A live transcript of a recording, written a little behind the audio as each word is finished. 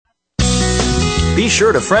Be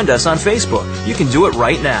sure to friend us on Facebook. You can do it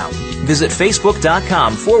right now. Visit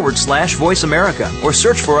facebook.com/Voice America or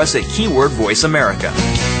search for us at keyword Voice America.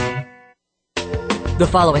 The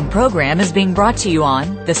following program is being brought to you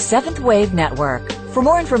on the Seventh Wave Network. For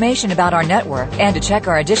more information about our network and to check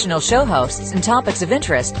our additional show hosts and topics of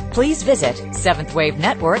interest, please visit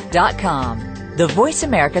seventhwavenetwork.com. The Voice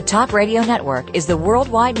America Talk Radio Network is the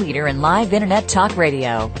worldwide leader in live Internet talk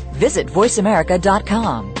radio. Visit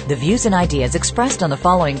voiceamerica.com. The views and ideas expressed on the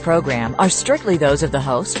following program are strictly those of the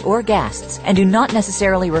host or guests and do not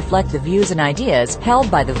necessarily reflect the views and ideas held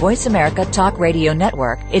by the Voice America Talk Radio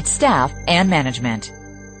Network, its staff, and management.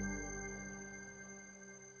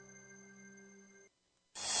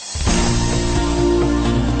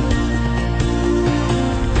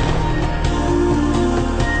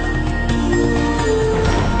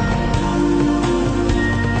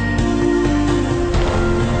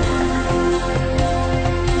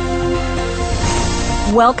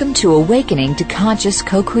 Welcome to Awakening to Conscious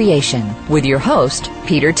Co-Creation with your host,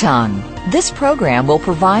 Peter Tongue. This program will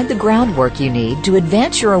provide the groundwork you need to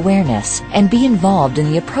advance your awareness and be involved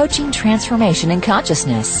in the approaching transformation in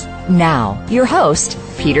consciousness. Now, your host,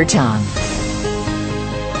 Peter Tongue.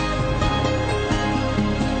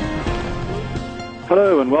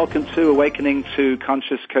 Hello and welcome to Awakening to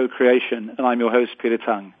Conscious Co-Creation, and I'm your host, Peter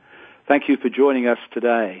Tongue. Thank you for joining us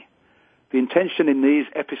today. The intention in these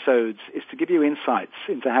episodes is to give you insights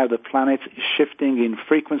into how the planet is shifting in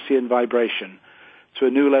frequency and vibration to a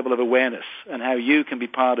new level of awareness and how you can be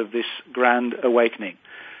part of this grand awakening.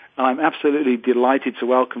 And I'm absolutely delighted to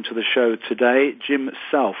welcome to the show today Jim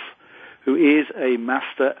Self, who is a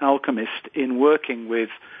master alchemist in working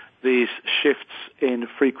with these shifts in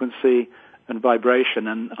frequency and vibration.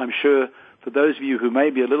 And I'm sure for those of you who may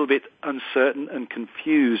be a little bit uncertain and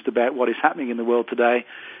confused about what is happening in the world today,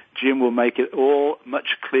 Jim will make it all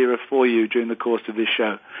much clearer for you during the course of this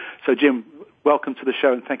show. So, Jim, welcome to the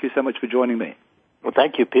show, and thank you so much for joining me. Well,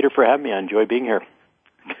 thank you, Peter, for having me. I enjoy being here.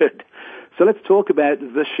 Good. So let's talk about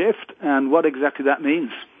the shift and what exactly that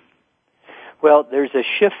means. Well, there's a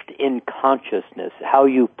shift in consciousness, how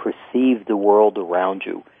you perceive the world around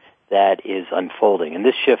you, that is unfolding. And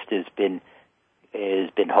this shift has been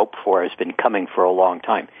hoped for, has been coming for a long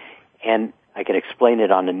time. And I can explain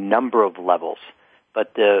it on a number of levels.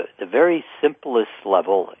 But the very simplest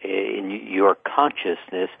level in your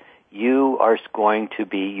consciousness, you are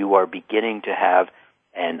beginning to have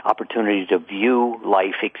an opportunity to view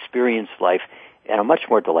life, experience life in a much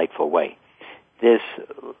more delightful way. This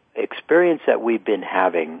experience that we've been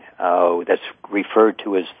having, that's referred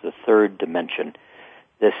to as the third dimension.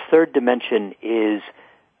 This third dimension is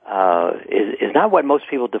not what most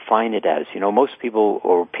people define it as. You know, most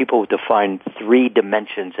people define three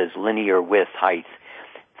dimensions as linear width, height.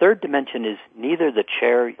 Third dimension is neither the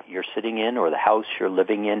chair you're sitting in or the house you're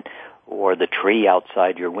living in or the tree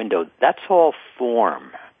outside your window. That's all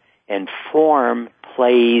form. And form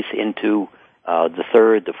plays into the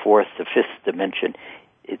third, the fourth, the fifth dimension.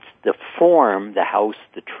 It's the form, the house,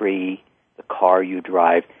 the tree, the car you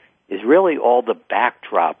drive, is really all the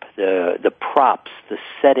backdrop, the props, the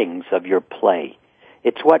settings of your play.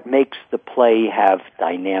 It's what makes the play have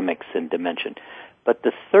dynamics and dimension. But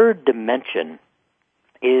the third dimension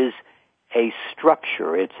is a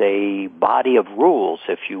structure. It's a body of rules,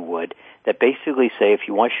 if you would, that basically say if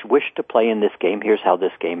you wish to play in this game, here's how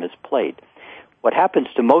this game is played. What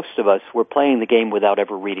happens to most of us, we're playing the game without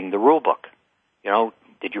ever reading the rule book. You know,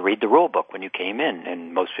 did you read the rule book when you came in?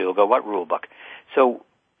 And most people go, what rule book? So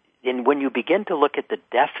when you begin to look at the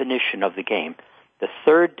definition of the game, the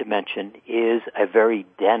third dimension is a very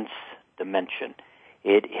dense dimension.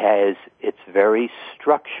 It's very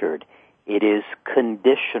structured. It is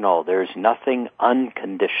conditional. There's nothing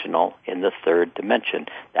unconditional in the third dimension.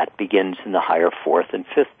 That begins in the higher fourth and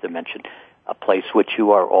fifth dimension, a place which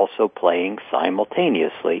you are also playing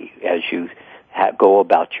simultaneously as you go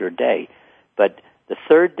about your day. But the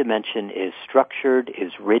third dimension is structured,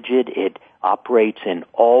 is rigid. It operates in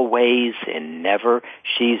always and never.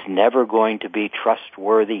 She's never going to be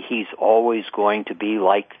trustworthy. He's always going to be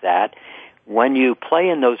like that. When you play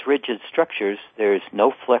in those rigid structures, there's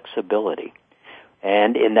no flexibility.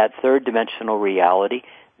 And in that third dimensional reality,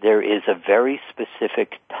 there is a very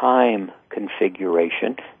specific time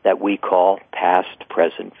configuration that we call past,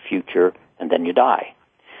 present, future, and then you die.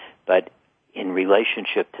 But in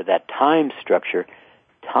relationship to that time structure,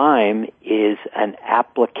 time is an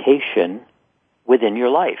application within your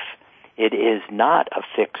life. It is not a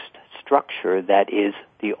fixed structure that is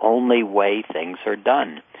the only way things are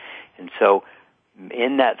done. And so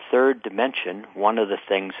in that third dimension, one of the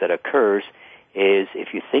things that occurs is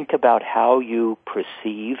if you think about how you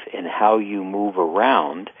perceive and how you move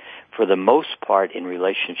around, for the most part in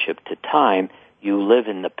relationship to time, you live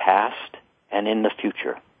in the past and in the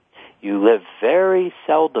future. You live very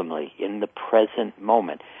seldomly in the present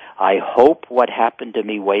moment. I hope what happened to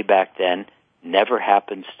me way back then never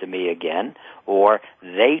happens to me again, or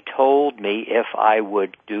they told me if I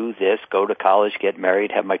would do this, go to college, get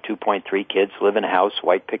married, have my 2.3 kids, live in a house,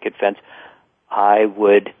 white picket fence, I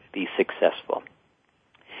would be successful.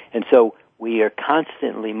 And so we are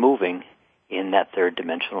constantly moving in that third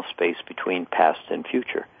dimensional space between past and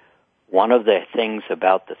future. One of the things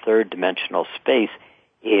about the third dimensional space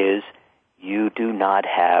is you do not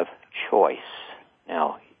have choice.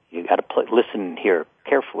 Now, you got to listen here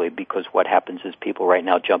carefully, because what happens is people right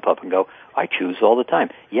now jump up and go, I choose all the time.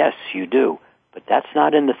 Yes, you do, but that's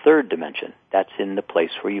not in the third dimension. That's in the place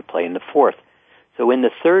where you play in the fourth. So in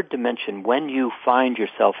the third dimension, when you find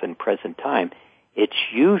yourself in present time, it's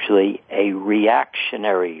usually a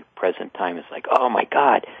reactionary present time. It's like, oh my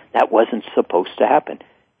God, that wasn't supposed to happen.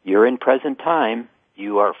 You're in present time,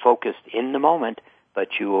 you are focused in the moment,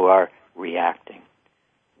 but you are reacting.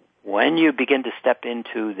 When you begin to step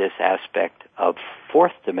into this aspect of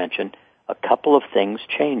fourth dimension, a couple of things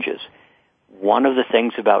changes. One of the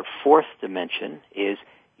things about fourth dimension is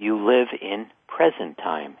you live in present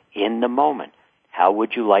time, in the moment. How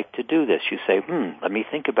would you like to do this? You say, let me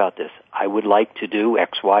think about this. I would like to do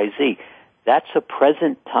X, Y, Z. That's a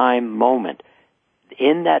present time moment.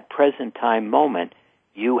 In that present time moment,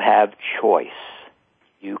 you have choice.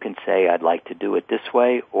 You can say, I'd like to do it this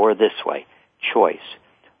way or this way. Choice.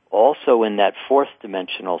 Also in that fourth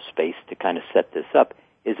dimensional space, to kind of set this up,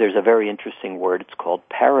 is there's a very interesting word. It's called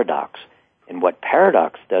paradox. And what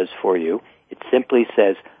paradox does for you, it simply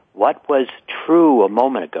says, what was true a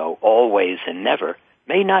moment ago, always and never,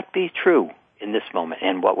 may not be true in this moment,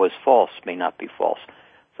 and what was false may not be false.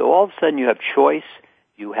 So all of a sudden you have choice,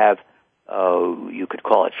 you have, you could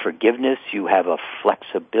call it forgiveness, you have a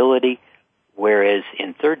flexibility, whereas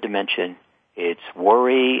in third dimension, it's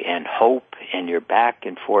worry and hope, and you're back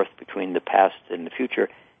and forth between the past and the future,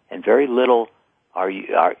 and very little are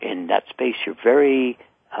in that space. You're very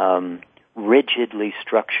rigidly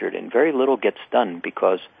structured, and very little gets done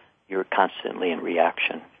because you're constantly in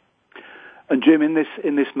reaction. And Jim, in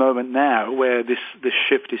this moment now, where this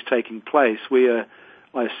shift is taking place, we are,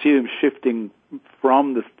 I assume, shifting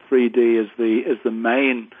from the 3D as the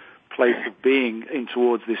main place of being in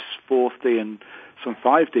towards this 4D and some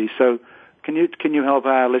 5D. So, can you help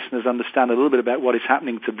our listeners understand a little bit about what is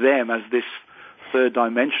happening to them as this third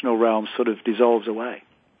dimensional realm sort of dissolves away?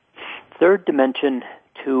 Third dimension,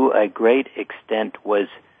 to a great extent, was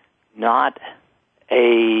not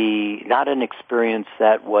an experience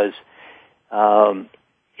that was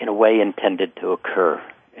in a way intended to occur.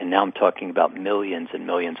 And now I'm talking about millions and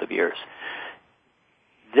millions of years.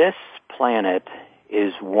 This planet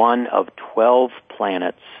is one of 12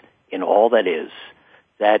 planets in all that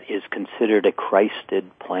is considered a Christed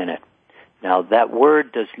planet. Now, that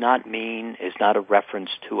word is not a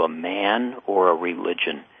reference to a man or a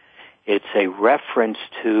religion. It's a reference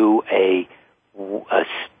to a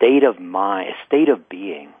state of mind, a state of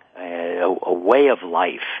being, a way of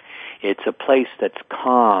life. It's a place that's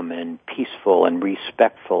calm and peaceful and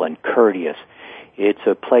respectful and courteous. It's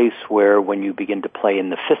a place where when you begin to play in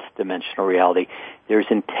the fifth dimensional reality, there's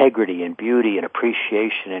integrity and beauty and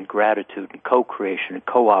appreciation and gratitude and co-creation and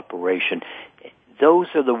cooperation. Those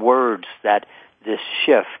are the words that this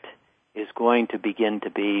shift is going to begin to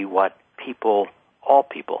be what all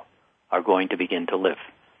people are going to begin to live.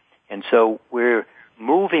 And so we're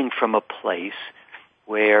moving from a place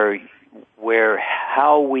where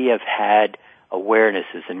how we have had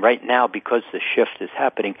awarenesses, and right now, because the shift is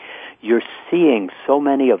happening, you're seeing so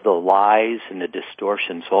many of the lies and the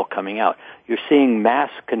distortions all coming out. You're seeing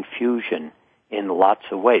mass confusion in lots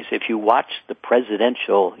of ways. If you watch the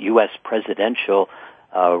U.S. presidential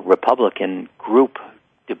Republican group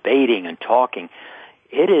debating and talking,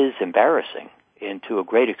 it is embarrassing to a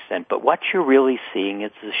great extent. But what you're really seeing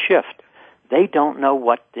is the shift. They don't know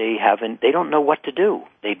what they don't know what to do.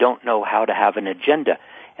 They don't know how to have an agenda.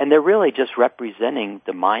 And they're really just representing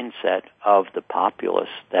the mindset of the populace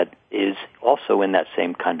that is also in that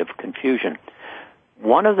same kind of confusion.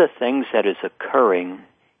 One of the things that is occurring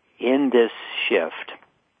in this shift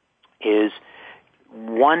is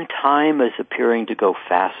time is appearing to go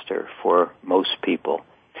faster for most people.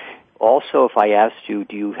 Also, if I asked you,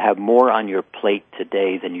 do you have more on your plate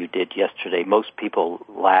today than you did yesterday? Most people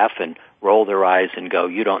laugh and roll their eyes and go,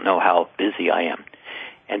 you don't know how busy I am.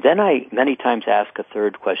 And then I many times ask a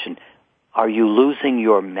third question, are you losing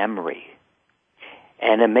your memory?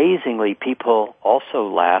 And amazingly, people also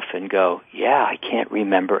laugh and go, yeah, I can't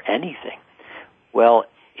remember anything. Well,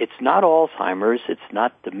 it's not Alzheimer's, it's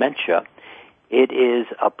not dementia. It is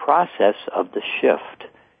a process of the shift.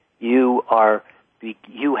 You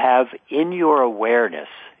have in your awareness,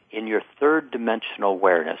 in your third dimensional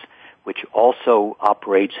awareness, which also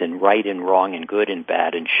operates in right and wrong and good and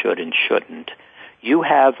bad and should and shouldn't, you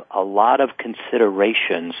have a lot of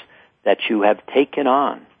considerations that you have taken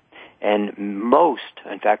on. And most,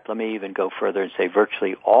 in fact, let me even go further and say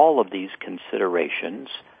virtually all of these considerations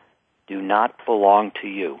do not belong to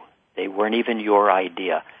you. They weren't even your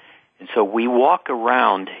idea. And so we walk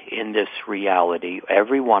around in this reality,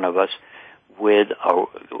 every one of us, with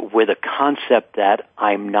a concept that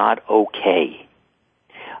I'm not okay.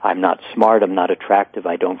 I'm not smart, I'm not attractive,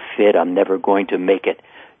 I don't fit, I'm never going to make it.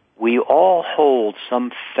 We all hold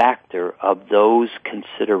some factor of those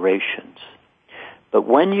considerations. But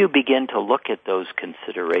when you begin to look at those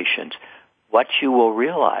considerations, what you will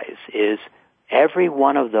realize is every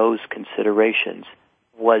one of those considerations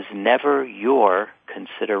was never your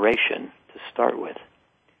consideration to start with.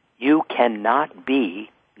 You cannot be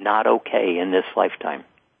not okay in this lifetime.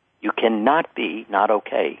 You cannot be not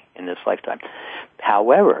okay in this lifetime.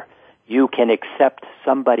 However, you can accept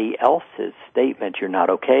somebody else's statement, you're not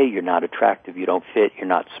okay, you're not attractive, you don't fit, you're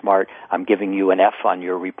not smart, I'm giving you an F on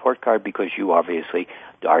your report card because you obviously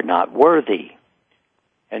are not worthy.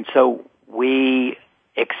 And so we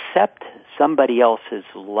accept somebody else's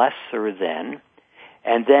lesser than,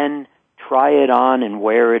 and then try it on and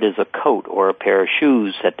wear it as a coat or a pair of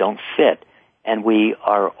shoes that don't fit, and we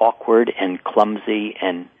are awkward and clumsy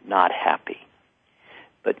and not happy.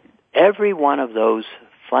 But every one of those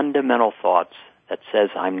fundamental thoughts that says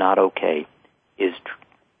I'm not okay is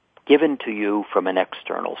given to you from an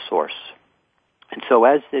external source. And so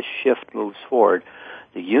as this shift moves forward,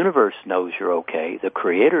 the universe knows you're okay, the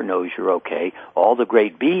Creator knows you're okay, all the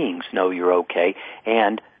great beings know you're okay,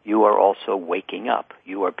 and you are also waking up.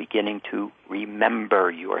 You are beginning to remember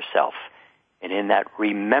yourself. And in that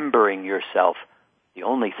remembering yourself, the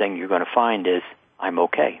only thing you're going to find is, I'm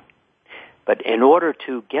okay. But in order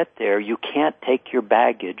to get there, you can't take your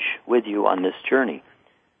baggage with you on this journey.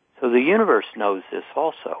 So the universe knows this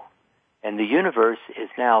also. And the universe is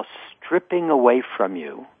now stripping away from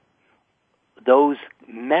you those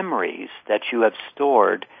memories that you have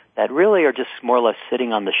stored that really are just more or less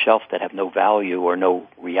sitting on the shelf that have no value or no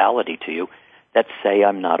reality to you that say,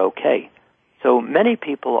 I'm not okay. So many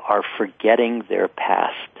people are forgetting their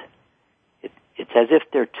past. It's as if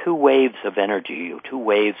there are two waves of energy, two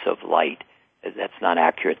waves of light. That's not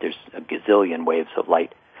accurate. There's a gazillion waves of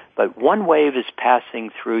light. But one wave is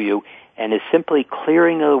passing through you and is simply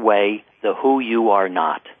clearing away the who you are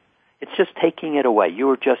not. It's just taking it away.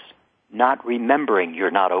 You are just not remembering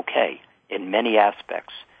you're not okay in many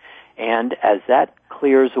aspects. And as that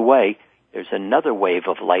clears away, there's another wave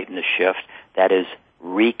of light in the shift that is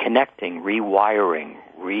reconnecting, rewiring,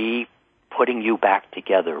 putting you back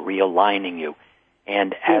together, realigning you.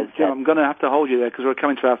 And as Jim, I'm going to have to hold you there because we're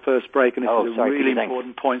coming to our first break, and this is a really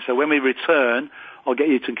important point. So when we return, I'll get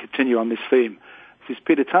you to continue on this theme. This is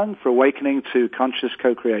Peter Tung for Awakening to Conscious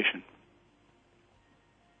Co-Creation.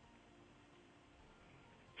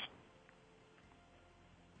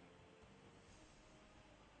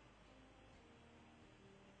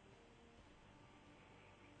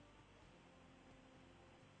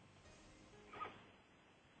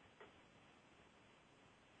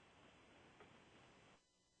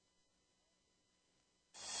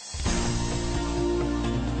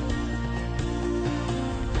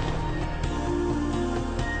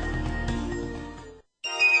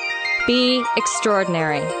 Be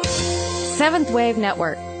extraordinary. Seventh Wave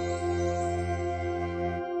Network.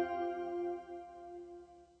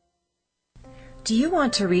 Do you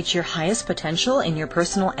want to reach your highest potential in your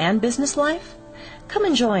personal and business life? Come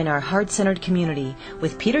and join our heart-centered community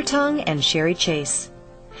with Peter Tung and Sherry Chase.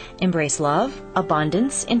 Embrace love,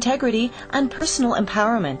 abundance, integrity, and personal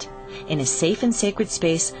empowerment in a safe and sacred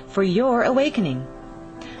space for your awakening.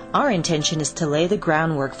 Our intention is to lay the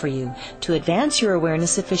groundwork for you to advance your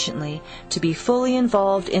awareness sufficiently to be fully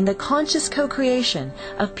involved in the conscious co-creation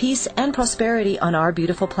of peace and prosperity on our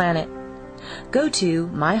beautiful planet. Go to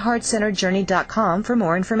myheartcenteredjourney.com for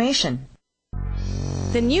more information.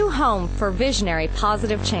 The new home for visionary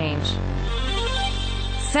positive change.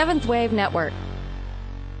 Seventh Wave Network.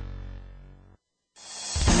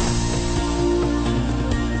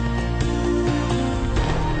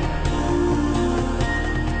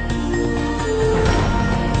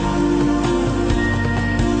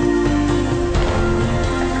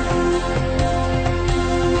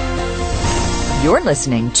 You're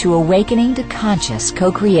listening to Awakening to Conscious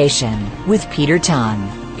Co-Creation with Peter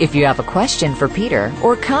Tongue. If you have a question for Peter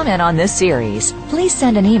or comment on this series, please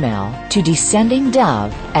send an email to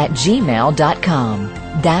descendingdove@gmail.com.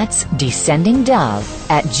 That's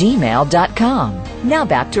descendingdove@gmail.com. Now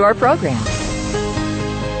back to our program.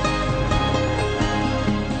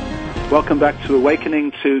 Welcome back to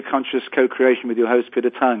Awakening to Conscious Co-Creation with your host, Peter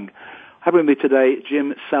Tongue. Having with me today,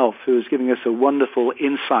 Jim Self, who is giving us a wonderful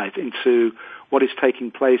insight into what is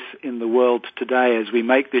taking place in the world today as we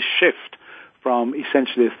make this shift from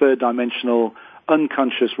essentially a third-dimensional,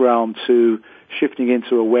 unconscious realm to shifting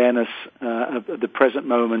into awareness of the present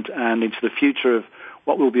moment and into the future of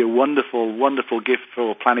what will be a wonderful, wonderful gift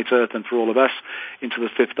for planet Earth and for all of us into the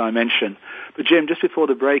fifth dimension. But Jim, just before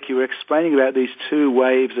the break, you were explaining about these two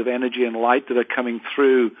waves of energy and light that are coming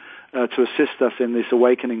through to assist us in this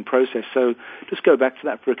awakening process. So just go back to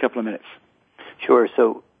that for a couple of minutes. Sure.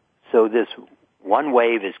 So this one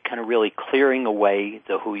wave is kind of really clearing away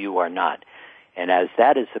the who you are not. And as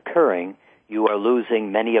that is occurring, you are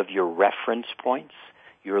losing many of your reference points.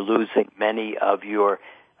 You're losing many of your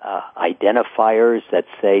identifiers that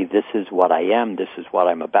say, this is what I am, this is what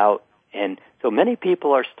I'm about. And so many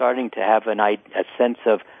people are starting to have a sense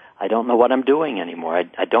of, I don't know what I'm doing anymore.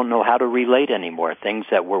 I don't know how to relate anymore. Things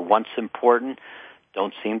that were once important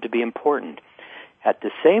don't seem to be important. At the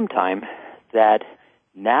same time, that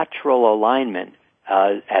natural alignment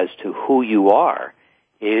as to who you are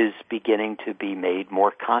is beginning to be made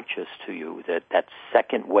more conscious to you. That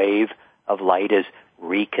second wave of light is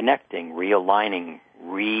reconnecting, realigning,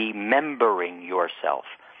 remembering yourself.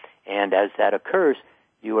 And as that occurs,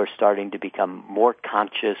 you are starting to become more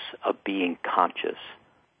conscious of being conscious.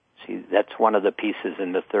 See, that's one of the pieces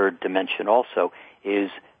in the third dimension also,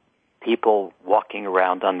 is people walking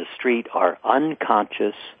around on the street are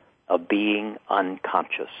unconscious of being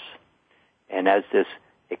unconscious. And as this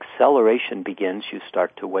acceleration begins, you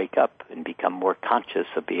start to wake up and become more conscious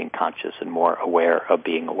of being conscious and more aware of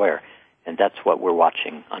being aware. And that's what we're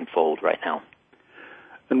watching unfold right now.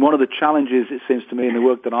 And one of the challenges, it seems to me, in the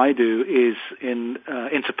work that I do is in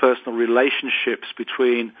interpersonal relationships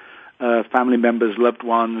between family members, loved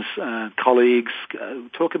ones, colleagues.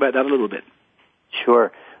 Talk about that a little bit.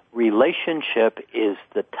 Sure. Relationship is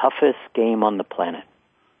the toughest game on the planet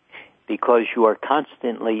because you are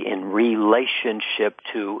constantly in relationship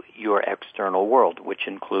to your external world, which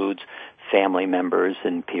includes family members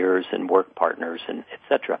and peers and work partners and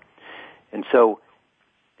etc. And so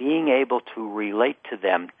being able to relate to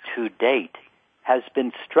them to date has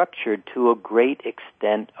been structured to a great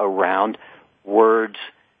extent around words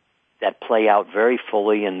that play out very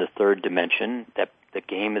fully in the third dimension, that the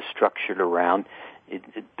game is structured around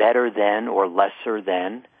better than or lesser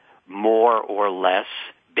than, more or less,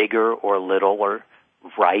 bigger or little, or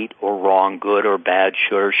right or wrong, good or bad,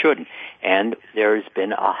 should or shouldn't. And there's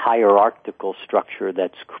been a hierarchical structure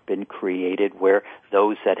that's been created where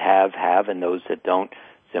those that have, and those that don't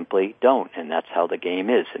simply don't. And that's how the game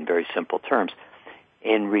is in very simple terms.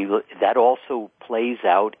 That also plays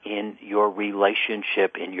out in your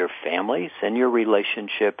relationship in your families and your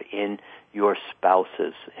relationship in your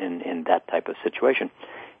spouses in that type of situation.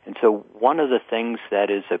 And so one of the things that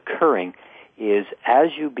is occurring is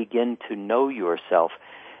as you begin to know yourself,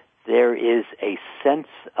 there is a sense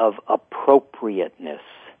of appropriateness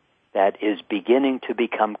that is beginning to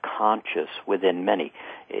become conscious within many.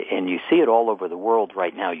 And you see it all over the world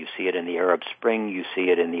right now. You see it in the Arab Spring. You see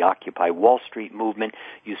it in the Occupy Wall Street movement.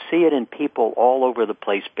 You see it in people all over the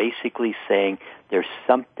place basically saying there's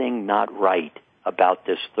something not right about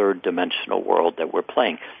this third dimensional world that we're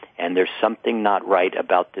playing. And there's something not right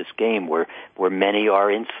about this game where many are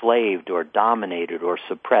enslaved or dominated or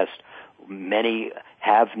suppressed. Many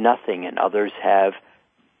have nothing and others have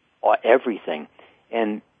everything.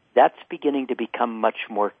 And that's beginning to become much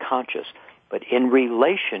more conscious. But in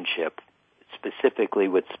relationship, specifically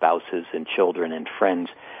with spouses and children and friends,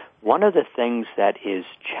 one of the things that is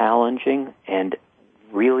challenging and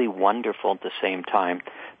really wonderful at the same time,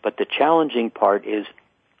 but the challenging part is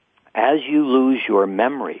as you lose your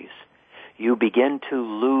memories, you begin to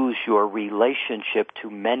lose your relationship to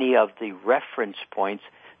many of the reference points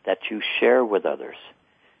that you share with others.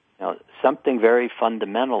 Now, something very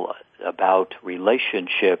fundamental about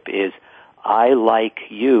relationship is I like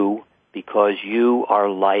you because you are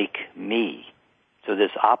like me. So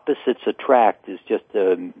this opposites attract is just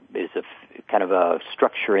a kind of a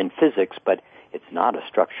structure in physics, but it's not a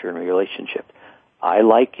structure in a relationship. I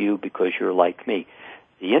like you because you're like me.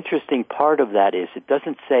 The interesting part of that is it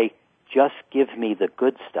doesn't say just give me the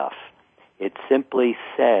good stuff. It simply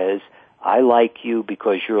says I like you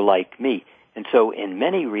because you're like me. And so in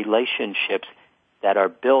many relationships, that are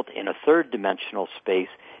built in a third-dimensional space,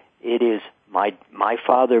 it is my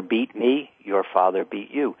father beat me, your father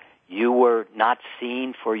beat you. You were not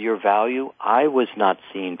seen for your value. I was not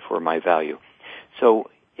seen for my value. So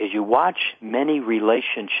as you watch many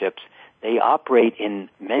relationships, they operate in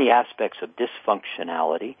many aspects of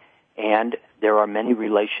dysfunctionality, and there are many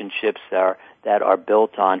relationships that are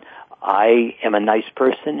built on, I am a nice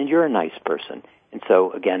person and you're a nice person. And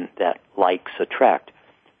so, again, that likes attract.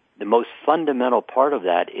 The most fundamental part of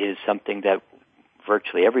that is something that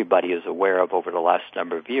virtually everybody is aware of over the last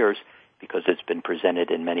number of years, because it's been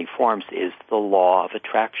presented in many forms, is the law of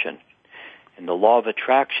attraction. And the law of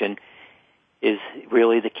attraction is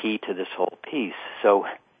really the key to this whole piece. So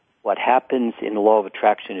what happens in the law of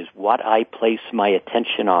attraction is what I place my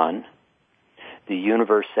attention on, the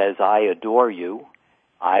universe says, I adore you,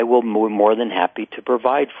 I will be more than happy to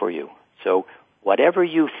provide for you. So whatever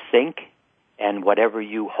you think and whatever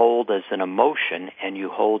you hold as an emotion and you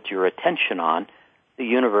hold your attention on, the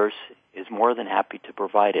universe is more than happy to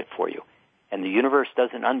provide it for you. And the universe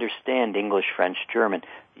doesn't understand English, French, German.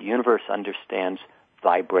 The universe understands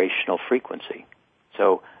vibrational frequency.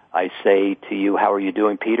 So I say to you, how are you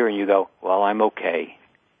doing, Peter? And you go, well, I'm okay.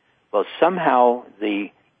 Well, somehow the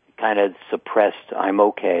kind of suppressed I'm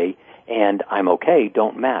okay and I'm okay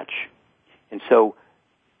don't match. And so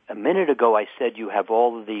a minute ago I said you have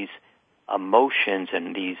all of these emotions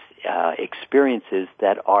and these experiences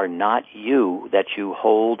that are not you, that you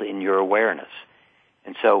hold in your awareness.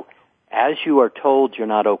 And so as you are told you're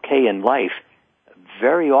not okay in life,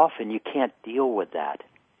 very often you can't deal with that.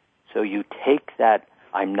 So you take that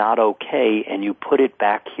I'm not okay and you put it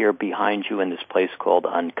back here behind you in this place called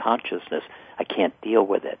unconsciousness. I can't deal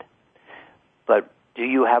with it. But do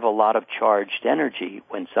you have a lot of charged energy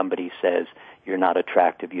when somebody says you're not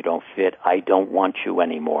attractive, you don't fit, I don't want you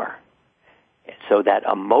anymore? So that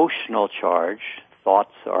emotional charge,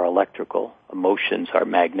 thoughts are electrical, emotions are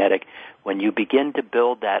magnetic. When you begin to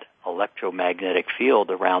build that electromagnetic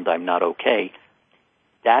field around I'm not okay,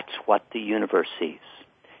 that's what the universe sees.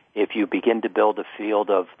 If you begin to build a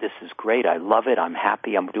field of this is great, I love it, I'm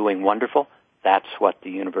happy, I'm doing wonderful, that's what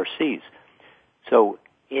the universe sees. So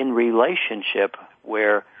in relationship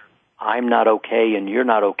where I'm not okay and you're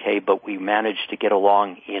not okay, but we manage to get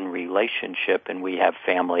along in relationship and we have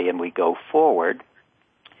family and we go forward,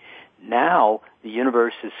 now the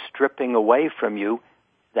universe is stripping away from you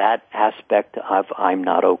that aspect of I'm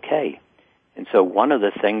not okay. And so one of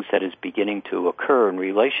the things that is beginning to occur in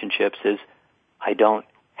relationships is I don't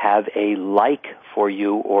have a like for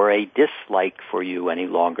you or a dislike for you any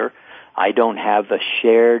longer. I don't have a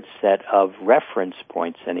shared set of reference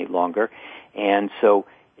points any longer. And so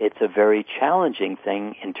it's a very challenging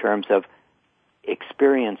thing in terms of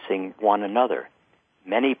experiencing one another.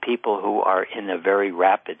 Many people who are in a very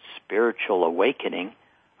rapid spiritual awakening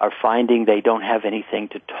are finding they don't have anything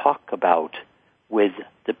to talk about with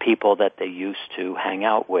the people that they used to hang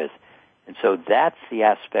out with. And so that's the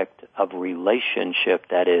aspect of relationship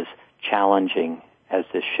that is challenging as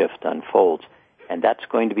this shift unfolds. And that's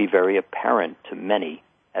going to be very apparent to many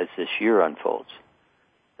as this year unfolds.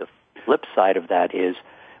 The flip side of that is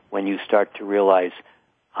when you start to realize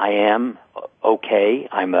I am okay,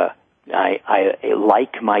 I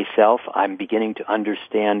like myself, I'm beginning to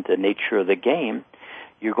understand the nature of the game,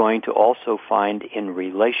 you're going to also find in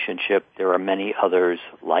relationship there are many others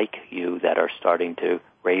like you that are starting to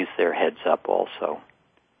raise their heads up also.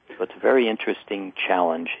 So it's a very interesting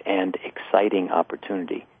challenge and exciting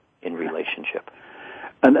opportunity in relationship.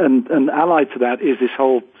 And allied to that is this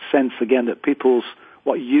whole sense, again, that people's,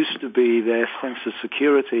 what used to be their sense of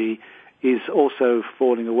security is also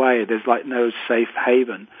falling away. There's like no safe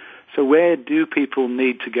haven. So where do people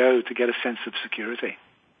need to go to get a sense of security?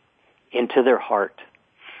 Into their heart.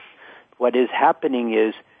 What is happening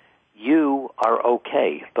is you are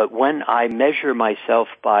okay, but when I measure myself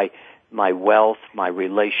by my wealth, my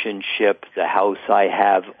relationship, the house I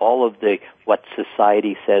have, all of the what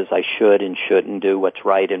society says I should and shouldn't do, what's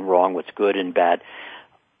right and wrong, what's good and bad,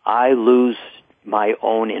 I lose my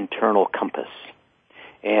own internal compass.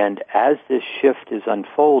 And as this shift is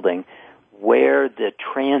unfolding, where the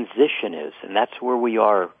transition is, and that's where we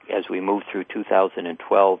are as we move through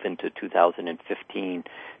 2012 into 2015,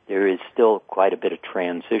 there is still quite a bit of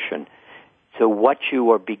transition. So what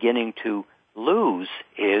you are beginning to lose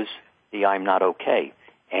is the I'm not okay,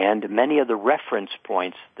 and many of the reference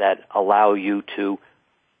points that allow you to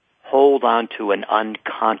hold on to an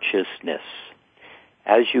unconsciousness.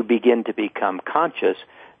 As you begin to become conscious,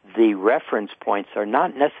 the reference points are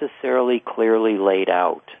not necessarily clearly laid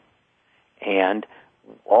out. And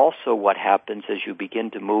also what happens as you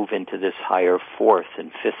begin to move into this higher fourth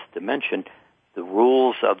and fifth dimension, the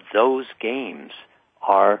rules of those games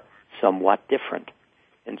are somewhat different.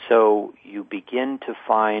 And so you begin to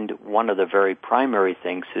find one of the very primary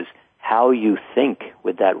things is how you think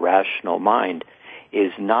with that rational mind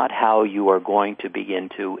is not how you are going to begin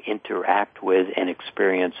to interact with and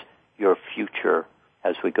experience your future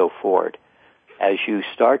as we go forward. As you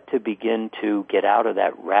start to begin to get out of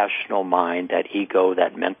that rational mind, that ego,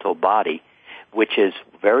 that mental body, which is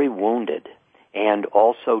very wounded and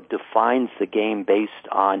also defines the game based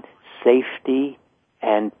on safety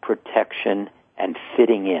and protection and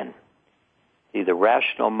fitting in. See, the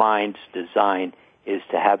rational mind's design is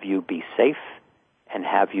to have you be safe and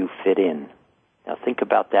have you fit in. Now think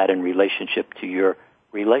about that in relationship to your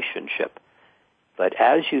relationship. But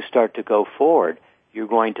as you start to go forward, you're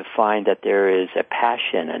going to find that there is a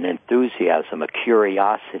passion, an enthusiasm, a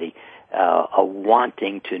curiosity, a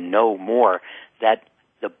wanting to know more that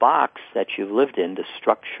the box that you've lived in, the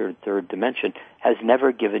structured third dimension, has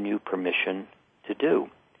never given you permission to do.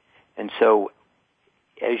 And so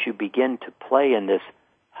as you begin to play in this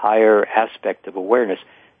higher aspect of awareness,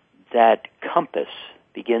 that compass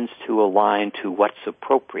begins to align to what's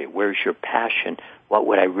appropriate. Where's your passion? What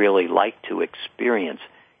would I really like to experience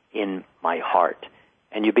in my heart?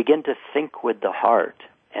 And you begin to think with the heart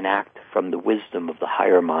and act from the wisdom of the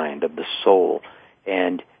higher mind, of the soul.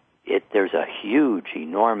 And there's a huge,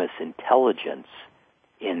 enormous intelligence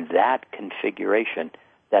in that configuration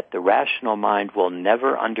that the rational mind will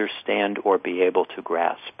never understand or be able to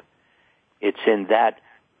grasp. It's in that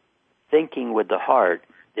thinking with the heart,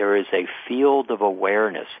 there is a field of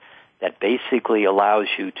awareness that basically allows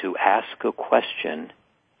you to ask a question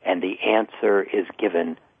and the answer is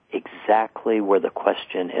given exactly where the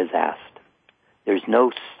question is asked. There's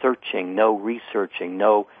no searching, no researching,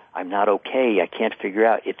 no, I'm not okay, I can't figure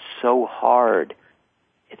out. It's so hard.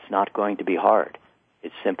 It's not going to be hard.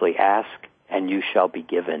 It's simply ask and you shall be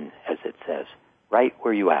given, as it says, right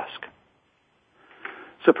where you ask.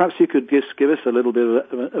 So perhaps you could just give us a little bit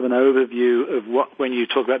of an overview of what, when you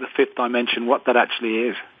talk about the fifth dimension, what that actually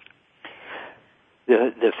is.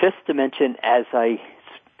 The fifth dimension, as I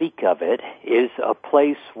speak of it, is a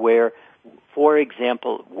place where, for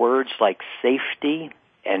example, words like safety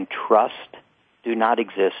and trust do not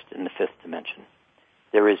exist in the fifth dimension.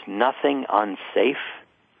 There is nothing unsafe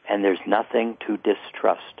and there's nothing to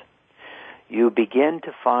distrust. You begin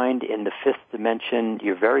to find in the fifth dimension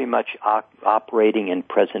you're very much operating in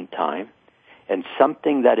present time, and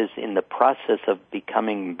something that is in the process of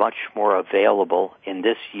becoming much more available in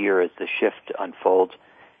this year as the shift unfolds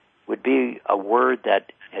would be a word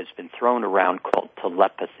that has been thrown around called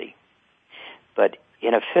telepathy. But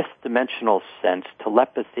in a fifth dimensional sense,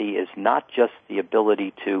 telepathy is not just the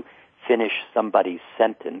ability to finish somebody's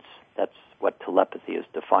sentence, that's what telepathy is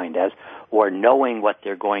defined as, or knowing what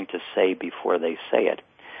they're going to say before they say it.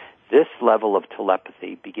 This level of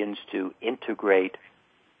telepathy begins to integrate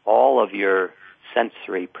all of your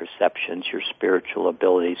sensory perceptions, your spiritual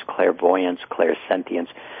abilities, clairvoyance, clairsentience,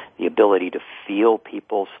 the ability to feel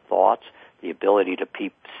people's thoughts, the ability to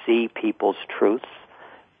see people's truths.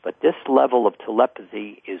 But this level of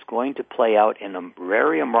telepathy is going to play out in a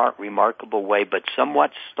very remarkable way, but somewhat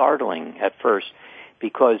startling at first,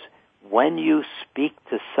 because when you speak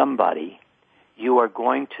to somebody, you are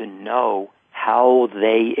going to know how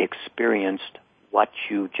they experienced what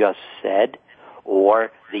you just said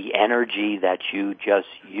or the energy that you just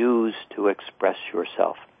used to express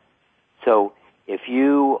yourself. So if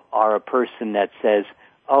you are a person that says,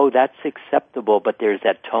 oh, that's acceptable, but there's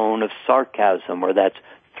that tone of sarcasm or that's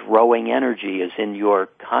throwing energy is in your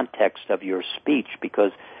context of your speech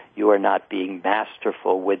because you are not being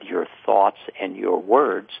masterful with your thoughts and your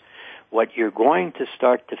words, what you're going to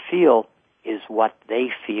start to feel is what they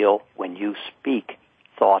feel when you speak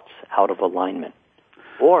thoughts out of alignment.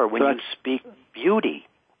 Or when you speak beauty,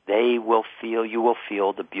 you will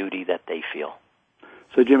feel the beauty that they feel.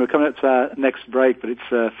 So, Jim, we're coming up to our next break, but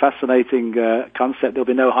it's a fascinating concept. There'll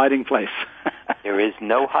be no hiding place. There is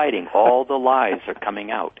no hiding. All the lies are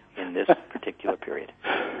coming out in this particular period.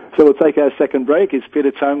 So we'll take our second break. It's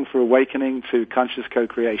Peter Tung for Awakening to Conscious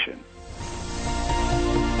Co-Creation.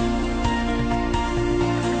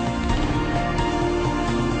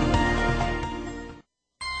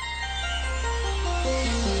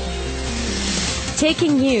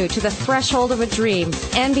 Taking you to the threshold of a dream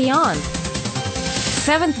and beyond.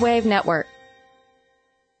 Seventh Wave Network.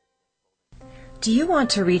 Do you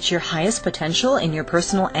want to reach your highest potential in your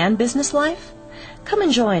personal and business life? Come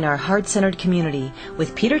and join our heart-centered community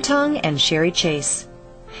with Peter Tung and Sherry Chase.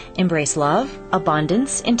 Embrace love,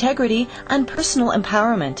 abundance, integrity, and personal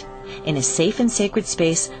empowerment in a safe and sacred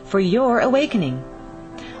space for your awakening.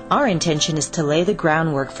 Our intention is to lay the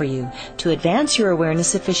groundwork for you to advance your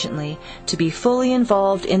awareness efficiently, to be fully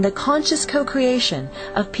involved in the conscious co-creation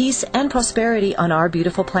of peace and prosperity on our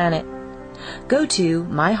beautiful planet. Go to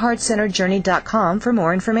myheartcenteredjourney.com for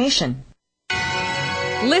more information.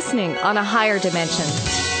 Listening on a higher dimension.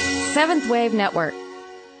 Seventh Wave Network.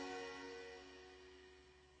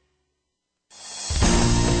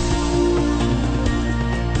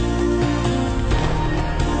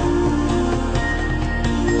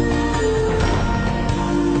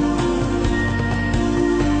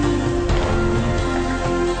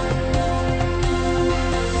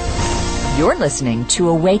 You're listening to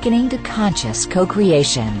Awakening to Conscious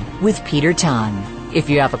Co-Creation with Peter Tongue. If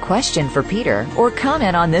you have a question for Peter or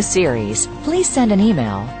comment on this series, please send an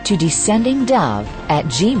email to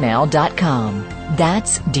descendingdove@gmail.com.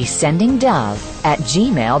 That's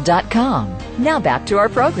descendingdove@gmail.com. Now back to our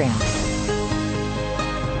program.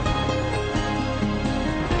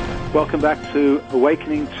 Welcome back to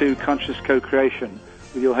Awakening to Conscious Co-Creation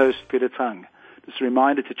with your host, Peter Tongue. Just a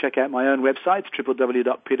reminder to check out my own websites,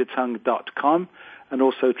 www.petertongue.com and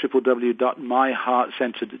also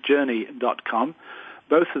www.myheartcenteredjourney.com.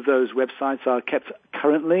 Both of those websites are kept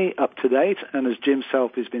currently up to date, and as Jim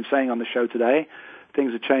Self has been saying on the show today,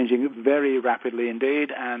 things are changing very rapidly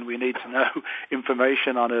indeed, and we need to know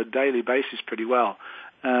information on a daily basis pretty well.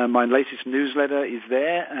 My latest newsletter is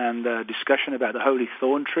there, and a discussion about the Holy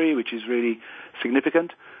Thorn Tree, which is really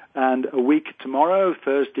significant. And a week tomorrow,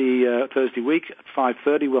 Thursday week at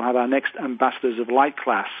 5:30, we'll have our next Ambassadors of Light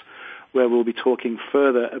class, where we'll be talking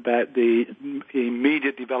further about the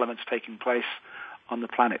immediate developments taking place on the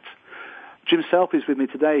planet. Jim Self is with me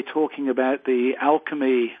today talking about the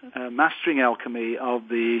alchemy, mastering alchemy of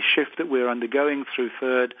the shift that we're undergoing through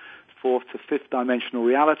third, fourth to fifth dimensional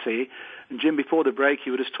reality. And Jim, before the break,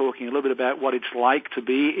 you were just talking a little bit about what it's like to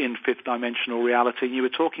be in fifth dimensional reality. And you were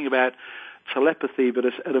talking about telepathy, but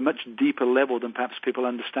at a much deeper level than perhaps people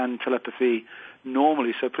understand telepathy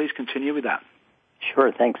normally. So please continue with that.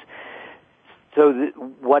 Sure, thanks. So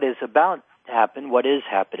what is about to happen, what is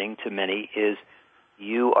happening to many, is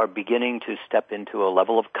you are beginning to step into a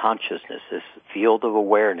level of consciousness, this field of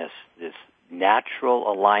awareness, this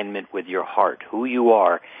natural alignment with your heart. Who you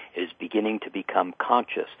are is beginning to become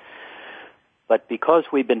conscious. But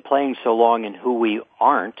because we've been playing so long in who we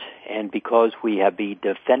aren't, and because we have been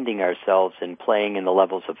defending ourselves and playing in the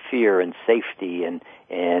levels of fear and safety and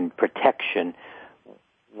protection,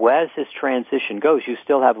 as this transition goes, you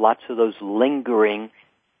still have lots of those lingering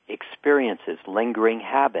experiences, lingering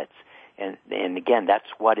habits. And again, that's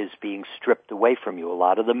what is being stripped away from you, a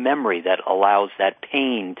lot of the memory that allows that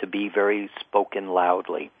pain to be very spoken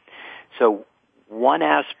loudly. So one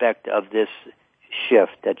aspect of this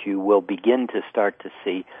shift that you will begin to start to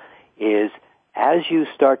see is as you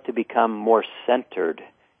start to become more centered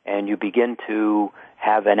and you begin to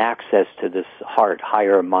have an access to this heart,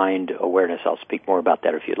 higher mind awareness. I'll speak more about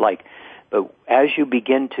that if you'd like. But as you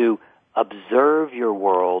begin to observe your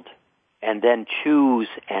world and then choose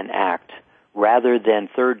and act rather than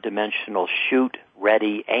third dimensional shoot,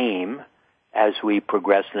 ready, aim as we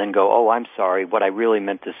progress and then go, oh, I'm sorry, what I really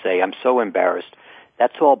meant to say, I'm so embarrassed.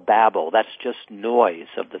 That's all babble. That's just noise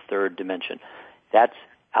of the third dimension. That's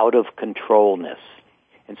out of controlness.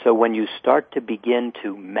 And so when you start to begin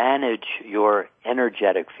to manage your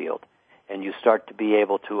energetic field and you start to be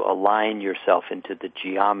able to align yourself into the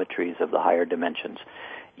geometries of the higher dimensions,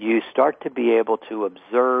 you start to be able to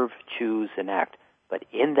observe, choose, and act. But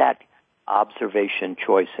in that observation,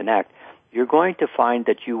 choice, and act, you're going to find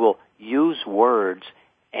that you will use words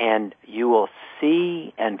and you will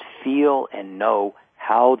see and feel and know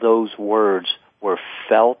how those words were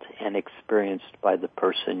felt and experienced by the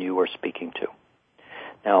person you were speaking to.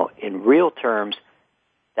 Now, in real terms,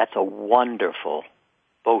 that's a wonderful,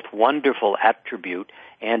 both wonderful attribute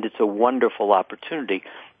and it's a wonderful opportunity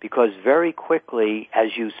because very quickly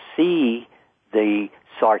as you see the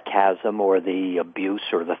sarcasm or the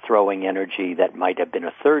abuse or the throwing energy that might have been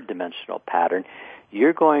a third dimensional pattern,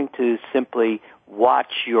 you're going to simply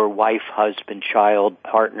watch your wife, husband, child,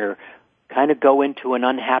 partner kind of go into an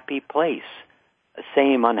unhappy place, the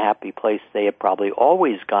same unhappy place they have probably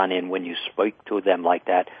always gone in when you speak to them like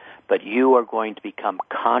that, but you are going to become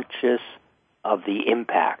conscious of the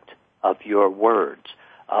impact of your words,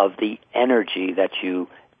 of the energy that you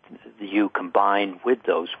combine with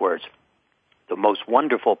those words. The most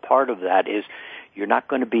wonderful part of that is you're not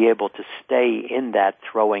going to be able to stay in that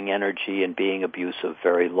throwing energy and being abusive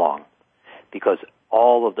very long because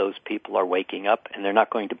all of those people are waking up and they're not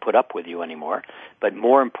going to put up with you anymore. But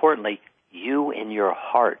more importantly, you in your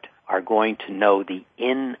heart are going to know the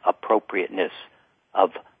inappropriateness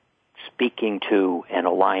of speaking to and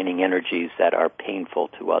aligning energies that are painful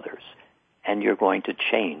to others. And you're going to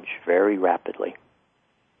change very rapidly.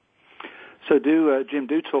 So Jim,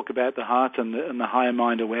 talk about the heart and the higher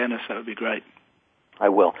mind awareness. That would be great. I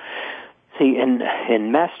will. See,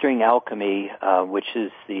 in Mastering Alchemy, which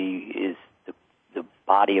is the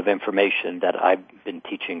body of information that I've been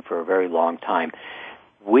teaching for a very long time,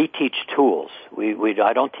 we teach tools.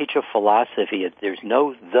 I don't teach a philosophy. There's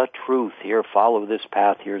no the truth. Here, follow this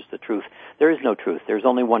path. Here's the truth. There is no truth. There's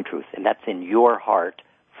only one truth, and that's in your heart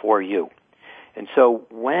for you. And so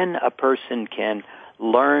when a person can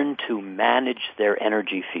learn to manage their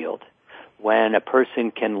energy field, when a person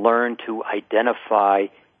can learn to identify,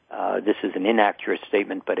 this is an inaccurate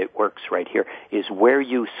statement, but it works right here, is where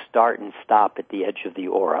you start and stop at the edge of the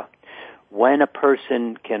aura. When a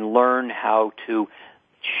person can learn how to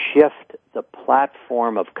shift the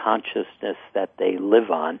platform of consciousness that they live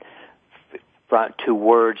on to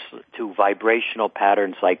words, to vibrational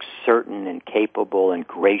patterns like certain and capable and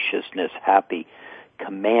graciousness, happy,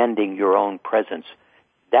 commanding your own presence,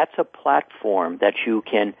 that's a platform that you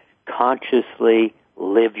can consciously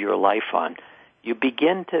live your life on. You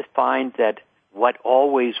begin to find that what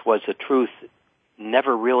always was a truth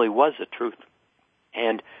never really was a truth,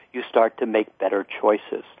 and you start to make better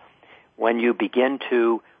choices. When you begin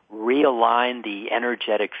to realign the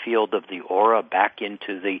energetic field of the aura back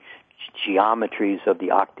into the geometries of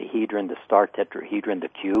the octahedron, the star tetrahedron, the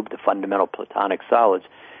cube, the fundamental platonic solids,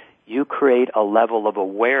 you create a level of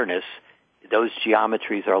awareness. Those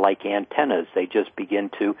geometries are like antennas. They just begin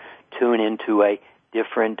to tune into a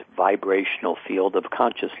different vibrational field of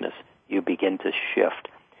consciousness. You begin to shift.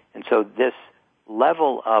 And so this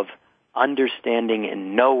level of understanding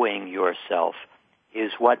and knowing yourself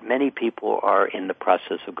is what many people are in the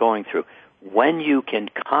process of going through. When you can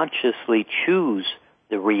consciously choose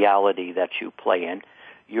the reality that you play in,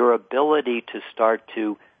 your ability to start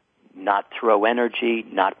to not throw energy,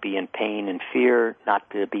 not be in pain and fear, not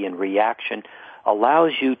to be in reaction,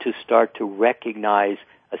 allows you to start to recognize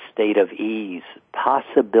a state of ease,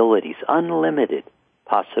 possibilities, unlimited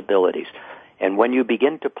possibilities. And when you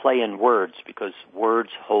begin to play in words, because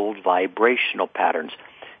words hold vibrational patterns,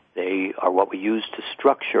 they are what we use to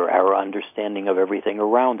structure our understanding of everything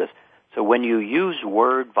around us. So when you use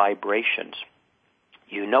word vibrations,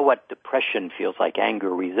 you know what depression feels like,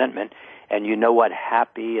 anger, resentment, and you know what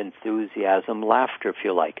happy, enthusiasm, laughter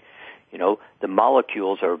feel like. You know, the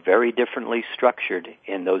molecules are very differently structured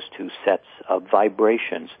in those two sets of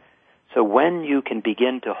vibrations. So when you can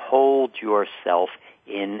begin to hold yourself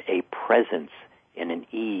in a presence, in an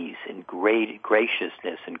ease, in great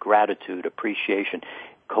graciousness and gratitude, appreciation,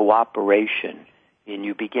 cooperation, and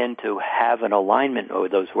you begin to have an alignment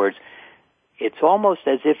with those words, it's almost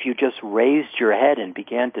as if you just raised your head and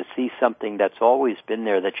began to see something that's always been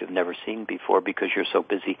there that you've never seen before because you're so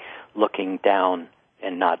busy looking down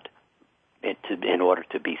and not in order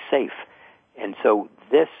to be safe. And so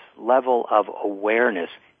this level of awareness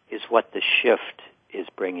is what the shift is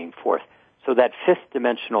bringing forth. So that fifth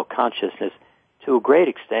dimensional consciousness, to a great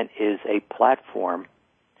extent, is a platform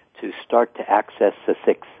to start to access the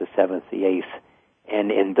sixth, the seventh, the eighth.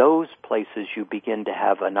 And in those places, you begin to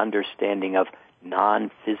have an understanding of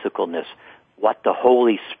non-physicalness, what the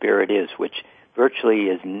Holy Spirit is, which virtually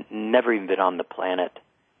has never even been on the planet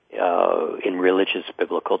in religious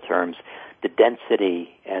biblical terms. The density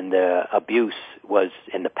and the abuse was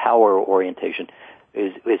in the power orientation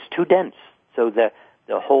is too dense. So the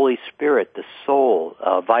Holy Spirit, the soul,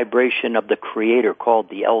 vibration of the Creator called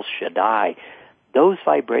the El Shaddai, those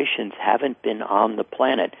vibrations haven't been on the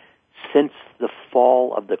planet since the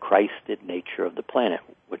fall of the Christed nature of the planet,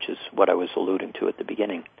 which is what I was alluding to at the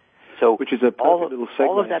beginning. So which is a perfect little segue.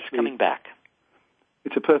 All of that's actually coming back.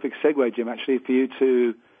 It's a perfect segue, Jim, actually, for you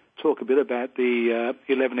to talk a bit about the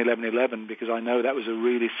 11-11-11, because I know that was a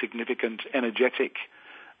really significant, energetic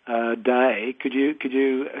day. Could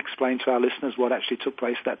you explain to our listeners what actually took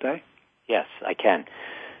place that day? Yes, I can.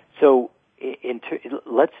 So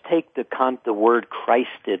let's take the word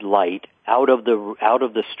Christed light out of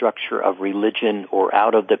the structure of religion or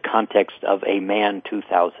out of the context of a man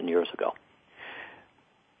 2,000 years ago.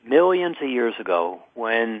 Millions of years ago,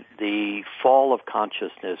 when the fall of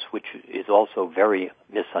consciousness, which is also very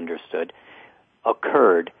misunderstood,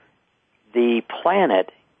 occurred, the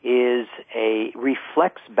planet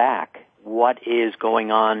reflects back what is going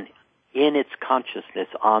on in its consciousness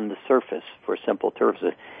on the surface, for simple terms.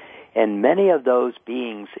 And many of those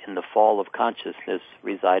beings in the fall of consciousness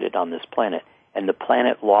resided on this planet, and the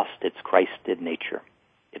planet lost its Christed nature.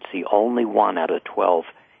 It's the only one out of 12,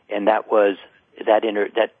 and that's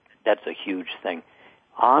a huge thing.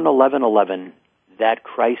 On 11/11, that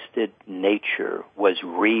Christed nature was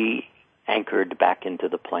re-anchored back into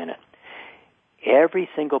the planet. Every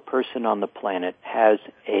single person on the planet has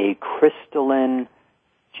a crystalline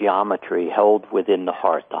geometry held within the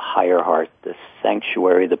heart, the higher heart, the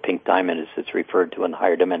sanctuary, the pink diamond as it's referred to in the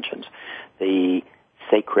higher dimensions, the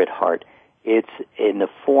sacred heart. It's in the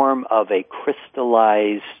form of a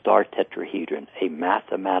crystallized star tetrahedron, a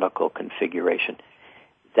mathematical configuration.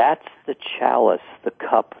 That's the chalice, the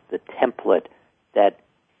cup, the template that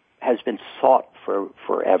has been sought for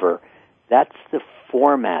forever. That's the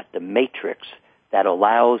format, the matrix that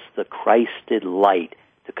allows the Christed light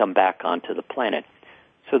to come back onto the planet.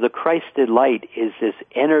 So the Christed light is this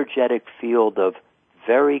energetic field of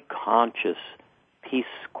very conscious peace,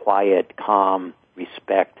 quiet, calm,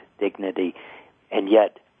 respect, dignity, and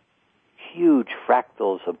yet huge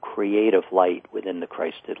fractals of creative light within the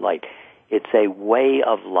Christed light. It's a way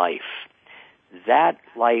of life. That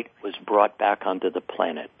light was brought back onto the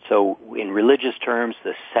planet. So in religious terms,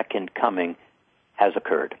 the second coming has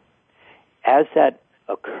occurred. As that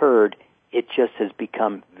occurred, it just has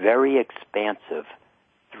become very expansive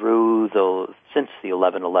since the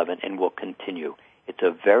 11:11 and will continue. It's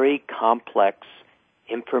a very complex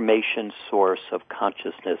information source of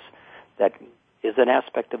consciousness that is an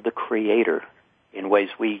aspect of the Creator in ways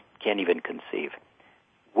we can't even conceive.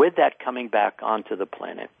 With that coming back onto the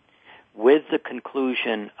planet, with the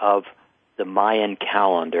conclusion of the Mayan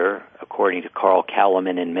calendar, according to Carl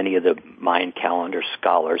Kalaman and many of the Mayan calendar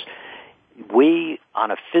scholars, we, on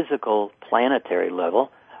a physical planetary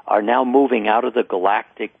level, are now moving out of the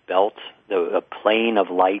galactic belt, the plane of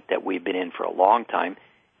light that we've been in for a long time,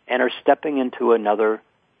 and are stepping into another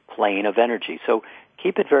plane of energy. So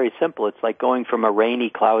keep it very simple. It's like going from a rainy,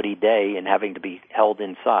 cloudy day and having to be held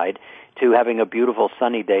inside to having a beautiful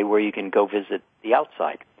sunny day where you can go visit the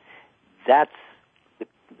outside. That's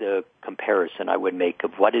the comparison I would make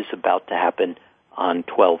of what is about to happen on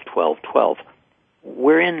 12/12/12.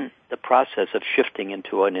 We're in the process of shifting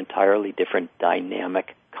into an entirely different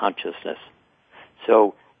dynamic consciousness.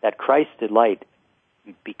 So that Christed light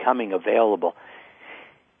becoming available,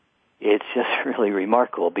 it's just really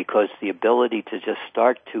remarkable because the ability to just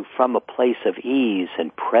start to, from a place of ease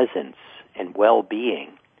and presence and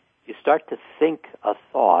well-being, you start to think a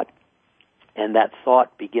thought, and that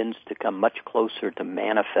thought begins to come much closer to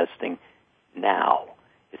manifesting now.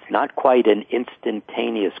 It's not quite an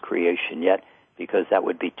instantaneous creation yet because that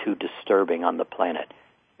would be too disturbing on the planet.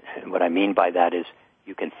 And what I mean by that is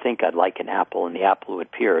you can think I'd like an apple and the apple would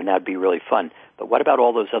appear and that'd be really fun. But what about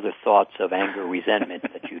all those other thoughts of anger, resentment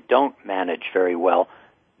that you don't manage very well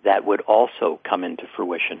that would also come into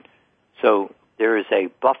fruition? So there is a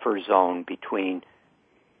buffer zone between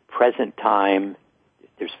present time,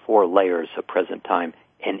 there's 4 layers of present time,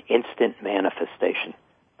 and instant manifestation.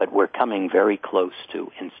 But we're coming very close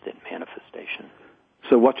to instant manifestation.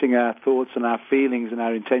 So watching our thoughts and our feelings and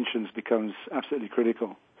our intentions becomes absolutely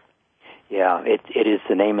critical. Yeah, it is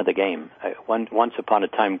the name of the game. Once upon a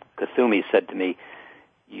time, Kuthumi said to me,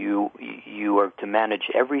 you are to manage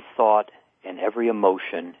every thought and every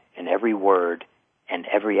emotion and every word and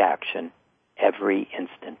every action every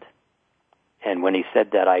instant. And when he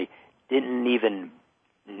said that, I didn't even,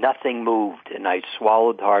 nothing moved, and I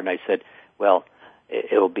swallowed hard, and I said, well,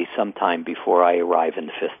 it'll be some time before I arrive in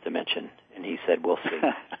the 5th dimension. And he said, we'll see.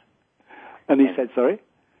 And he said, sorry?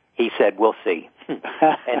 He said, we'll see,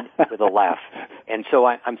 and with a laugh. And so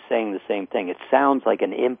I'm saying the same thing. It sounds like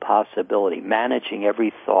an impossibility, managing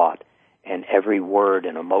every thought and every word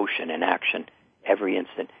and emotion and action every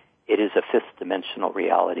instant. It is a 5th dimensional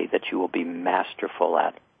reality that you will be masterful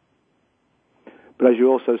at. But as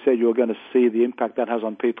you also said, you're going to see the impact that has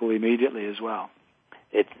on people immediately as well.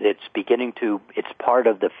 It's beginning to, it's part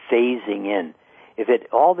of the phasing in. If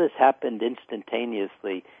all this happened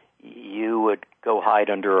instantaneously, you would go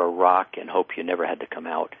hide under a rock and hope you never had to come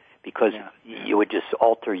out because you would just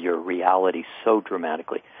alter your reality so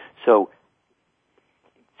dramatically. So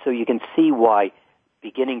you can see why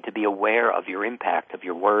beginning to be aware of your impact of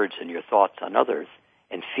your words and your thoughts on others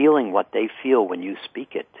and feeling what they feel when you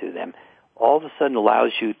speak it to them all of a sudden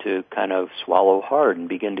allows you to kind of swallow hard and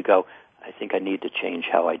begin to go, I think I need to change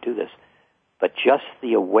how I do this. But just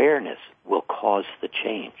the awareness will cause the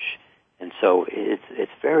change. And so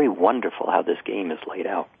it's very wonderful how this game is laid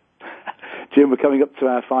out. Jim, we're coming up to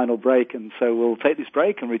our final break, and so we'll take this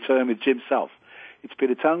break and return with Jim Self. It's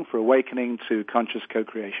Peter Tongue for Awakening to Conscious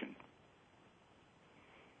Co-Creation.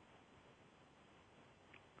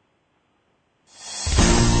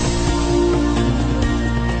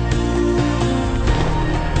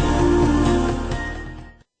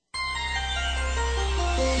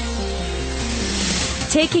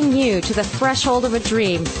 taking you to the threshold of a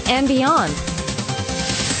dream and beyond.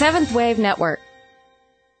 Seventh Wave Network.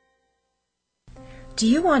 Do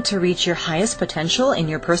you want to reach your highest potential in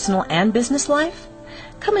your personal and business life?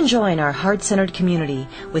 Come and join our heart-centered community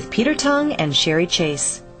with Peter Tung and Sherry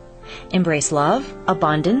Chase. Embrace love,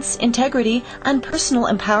 abundance, integrity, and personal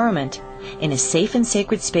empowerment in a safe and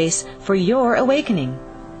sacred space for your awakening.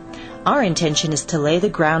 Our intention is to lay the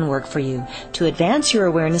groundwork for you to advance your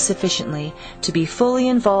awareness sufficiently to be fully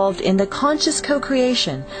involved in the conscious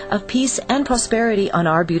co-creation of peace and prosperity on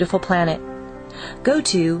our beautiful planet. Go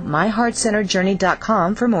to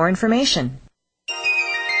myheartcenteredjourney.com for more information.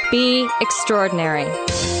 Be extraordinary.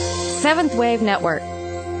 Seventh Wave Network.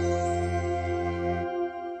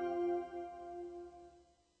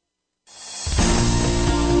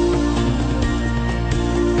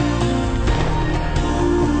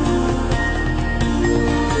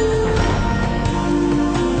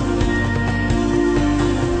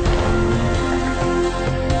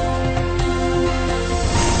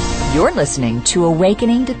 You're listening to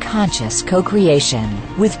Awakening to Conscious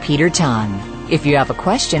Co-Creation with Peter Tung. If you have a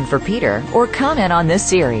question for Peter or comment on this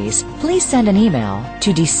series, please send an email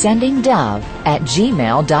to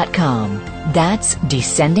descendingdove@gmail.com. That's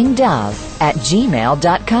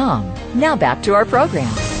descendingdove@gmail.com. Now back to our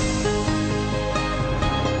program.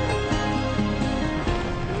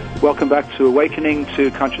 Welcome back to Awakening to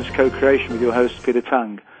Conscious Co-Creation with your host, Peter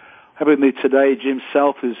Tung. I have with me today Jim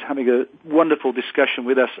Self, who's having a wonderful discussion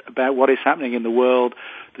with us about what is happening in the world,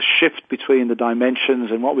 the shift between the dimensions,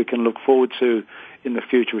 and what we can look forward to in the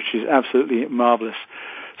future, which is absolutely marvelous.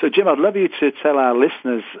 So, Jim, I'd love you to tell our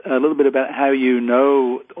listeners a little bit about how you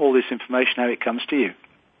know all this information, how it comes to you.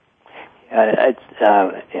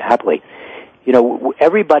 Happily. You know,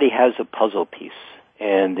 everybody has a puzzle piece,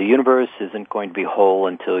 and the universe isn't going to be whole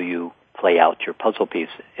until you play out your puzzle piece.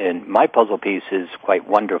 And my puzzle piece is quite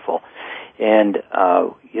wonderful. And,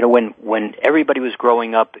 you know, when everybody was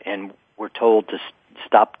growing up and were told to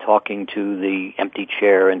stop talking to the empty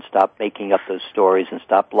chair and stop making up those stories and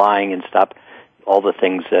stop lying and stop all the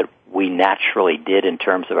things that we naturally did in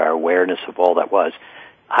terms of our awareness of all that was,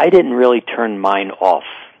 I didn't really turn mine off.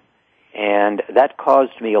 And that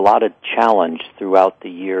caused me a lot of challenge throughout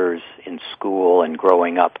the years in school and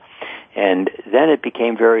growing up. And then it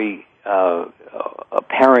became very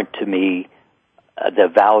apparent to me the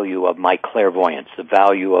value of my clairvoyance, the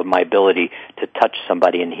value of my ability to touch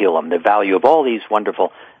somebody and heal them, the value of all these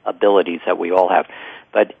wonderful abilities that we all have.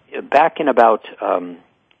 But back in about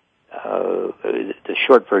the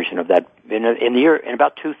short version of that, in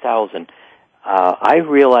about 2000, I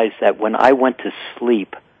realized that when I went to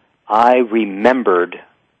sleep, I remembered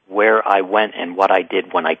where I went and what I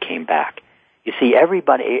did when I came back. You see,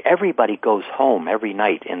 everybody goes home every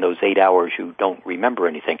night in those 8 hours you don't remember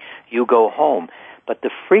anything. You go home, but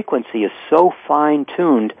the frequency is so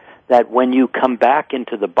fine-tuned that when you come back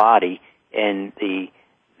into the body and the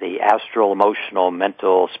astral, emotional,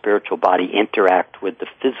 mental, spiritual body interact with the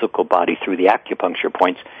physical body through the acupuncture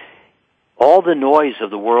points, all the noise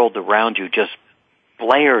of the world around you just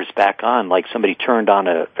blares back on like somebody turned on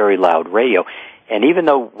a very loud radio. And even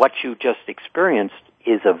though what you just experienced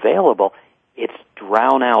is available, it's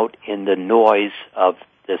drowned out in the noise of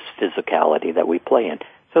this physicality that we play in.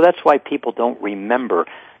 So that's why people don't remember.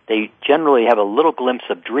 They generally have a little glimpse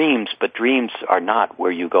of dreams, but dreams are not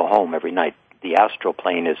where you go home every night. The astral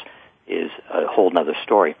plane is a whole other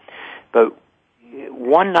story. But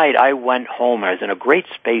one night I went home, I was in a great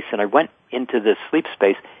space, and I went into this sleep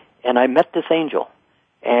space, and I met this angel.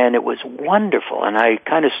 And it was wonderful, and I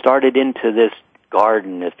kind of started into this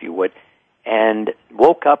garden, if you would, and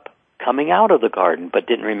woke up coming out of the garden, but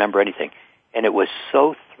didn't remember anything. And it was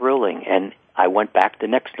so thrilling, and I went back the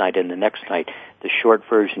next night and the next night. The short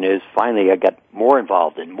version is, finally I got more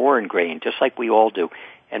involved and more ingrained, just like we all do.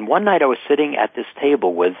 And one night I was sitting at this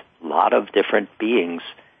table with a lot of different beings,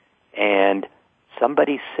 and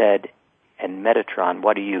somebody said, and Metatron,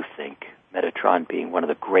 what do you think? Metatron being one of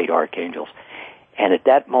the great archangels. And at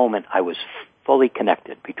that moment, I was fully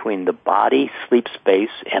connected between the body, sleep space,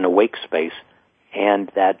 and awake space, and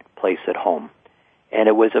that place at home. And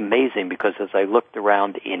it was amazing because as I looked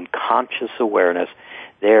around in conscious awareness,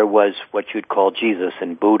 there was what you'd call Jesus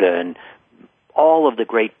and Buddha and all of the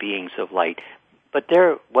great beings of light. But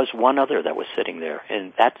there was one other that was sitting there,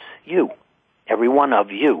 and that's you. Every one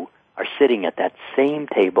of you are sitting at that same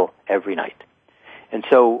table every night. And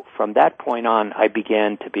so from that point on, I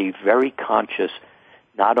began to be very conscious,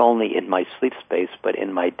 not only in my sleep space, but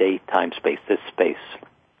in my daytime space, this space,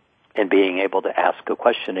 and being able to ask a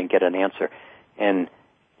question and get an answer. And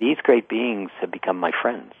these great beings have become my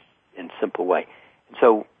friends in a simple way. And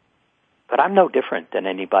so But I'm no different than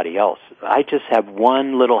anybody else. I just have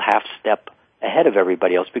one little half step ahead of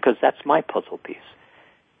everybody else because that's my puzzle piece.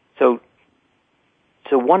 So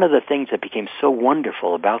one of the things that became so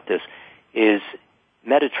wonderful about this is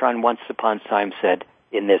Metatron once upon a time said,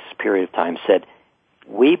 in this period of time, said,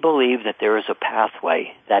 we believe that there is a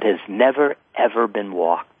pathway that has never, ever been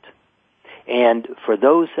walked. And for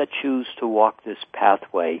those that choose to walk this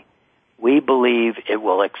pathway, we believe it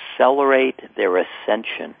will accelerate their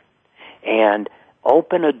ascension and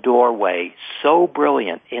open a doorway so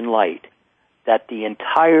brilliant in light that the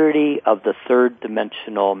entirety of the third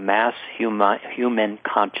dimensional mass human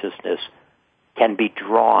consciousness can be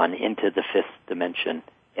drawn into the fifth dimension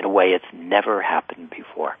in a way it's never happened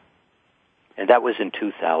before. And that was in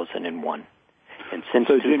 2001. And since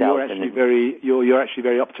so, Jim, 2000, you're actually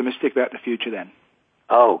very optimistic about the future then.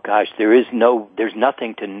 Oh gosh, there's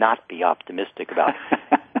nothing to not be optimistic about.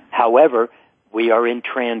 However, we are in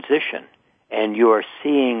transition, and you are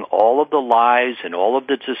seeing all of the lies and all of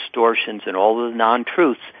the distortions and all of the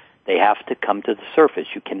non-truths. They have to come to the surface.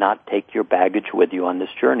 You cannot take your baggage with you on this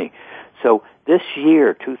journey. So this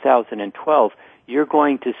year, 2012, you're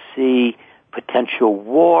going to see potential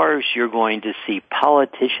wars. You're going to see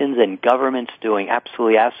politicians and governments doing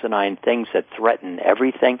absolutely asinine things that threaten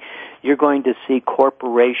everything. You're going to see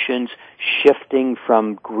corporations shifting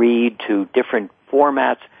from greed to different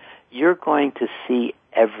formats. You're going to see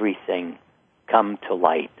everything come to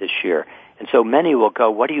light this year. And so many will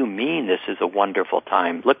go, what do you mean this is a wonderful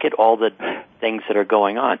time? Look at all the things that are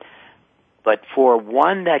going on. But for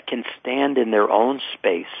one that can stand in their own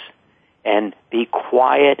space and be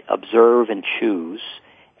quiet, observe, and choose,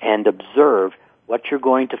 and observe what you're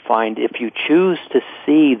going to find. If you choose to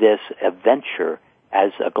see this adventure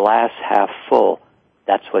as a glass half full,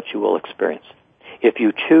 that's what you will experience. If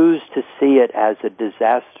you choose to see it as a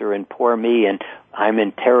disaster and poor me and I'm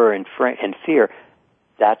in terror and fear,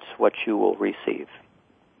 that's what you will receive.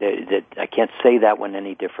 I can't say that one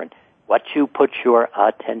any different. What you put your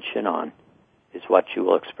attention on is what you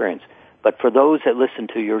will experience. But for those that listen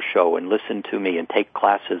to your show and listen to me and take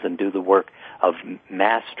classes and do the work of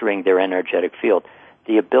mastering their energetic field,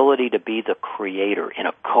 the ability to be the creator in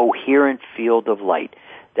a coherent field of light,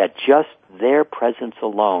 that just their presence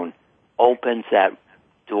alone opens that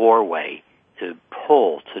doorway to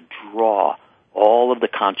pull, to draw all of the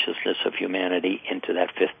consciousness of humanity into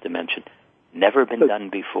that fifth dimension. Never been done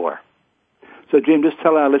before. So, Jim, just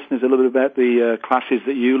tell our listeners a little bit about the classes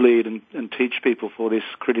that you lead and teach people for this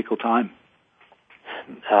critical time.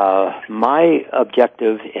 My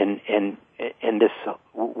objective in this,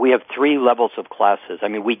 we have 3 levels of classes. I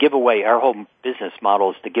mean, we give away, our whole business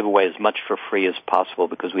model is to give away as much for free as possible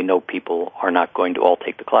because we know people are not going to all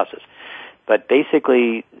take the classes. But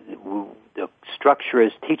basically, the structure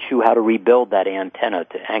is teach you how to rebuild that antenna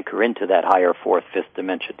to anchor into that higher fourth, fifth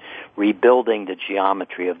dimension, rebuilding the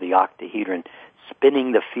geometry of the octahedron,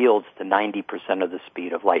 spinning the fields to 90% of the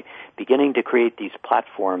speed of light, beginning to create these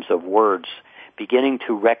platforms of words, beginning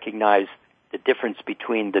to recognize the difference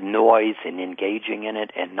between the noise and engaging in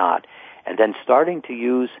it and not, and then starting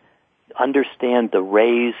to understand the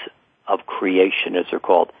rays of creation, as they're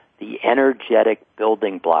called, the energetic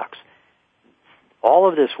building blocks. All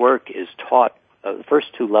of this work is taught, the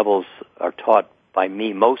first 2 levels are taught by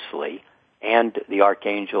me mostly, and the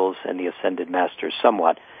archangels and the ascended masters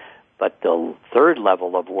somewhat, but the 3rd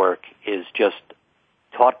level of work is just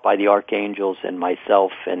taught by the archangels and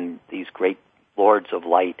myself and these great lords of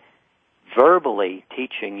light, verbally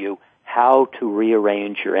teaching you how to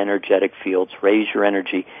rearrange your energetic fields, raise your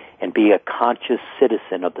energy, and be a conscious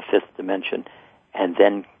citizen of the fifth dimension, and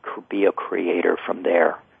then be a creator from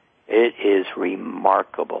there. It is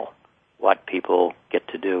remarkable what people get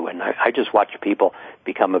to do, and I just watch people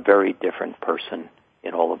become a very different person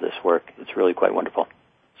in all of this work. It's really quite wonderful.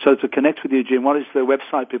 So to connect with you, Jim, what is the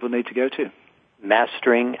website people need to go to?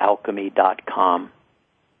 MasteringAlchemy.com.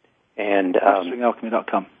 And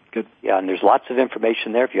MasteringAlchemy.com. Good. Yeah, and there's lots of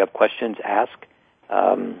information there. If you have questions, ask.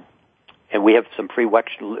 And we have some free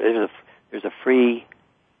lecture. There's a free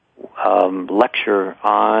lecture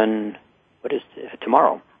on, what is it,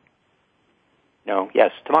 tomorrow?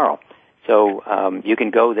 Tomorrow. So you can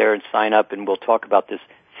go there and sign up, and we'll talk about this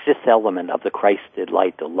 5th element of the Christed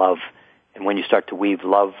light, the love. And when you start to weave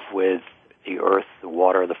love with the earth, the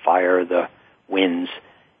water, the fire, the winds,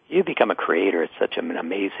 you become a creator at such an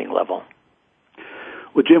amazing level.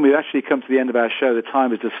 Well, Jim, we've actually come to the end of our show. The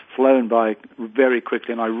time has just flown by very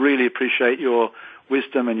quickly, and I really appreciate your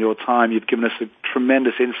wisdom and your time. You've given us a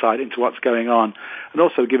tremendous insight into what's going on, and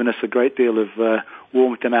also given us a great deal of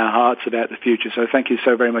warmth in our hearts about the future. So thank you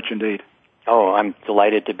so very much indeed. Oh, I'm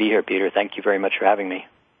delighted to be here, Peter. Thank you very much for having me.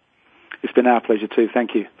 It's been our pleasure too.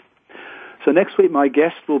 Thank you. So next week my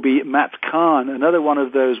guest will be Matt Kahn, another one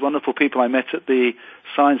of those wonderful people I met at the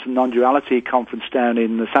Science and Non-Duality conference down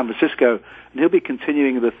in San Francisco. And he'll be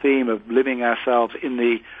continuing the theme of living ourselves in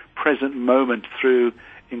the present moment through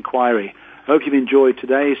inquiry. I hope you've enjoyed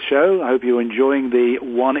today's show. I hope you're enjoying the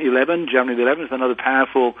 1/11, January the 11th, another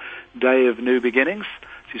powerful day of new beginnings.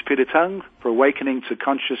 This is Peter Tung for Awakening to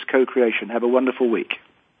Conscious Co-Creation. Have a wonderful week.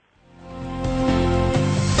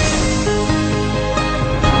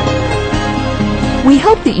 We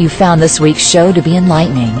hope that you found this week's show to be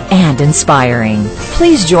enlightening and inspiring.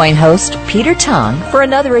 Please join host Peter Tung for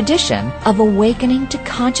another edition of Awakening to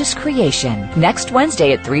Conscious Creation next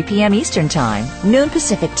Wednesday at 3 p.m. Eastern Time, noon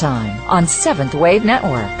Pacific Time on Seventh Wave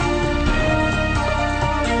Network.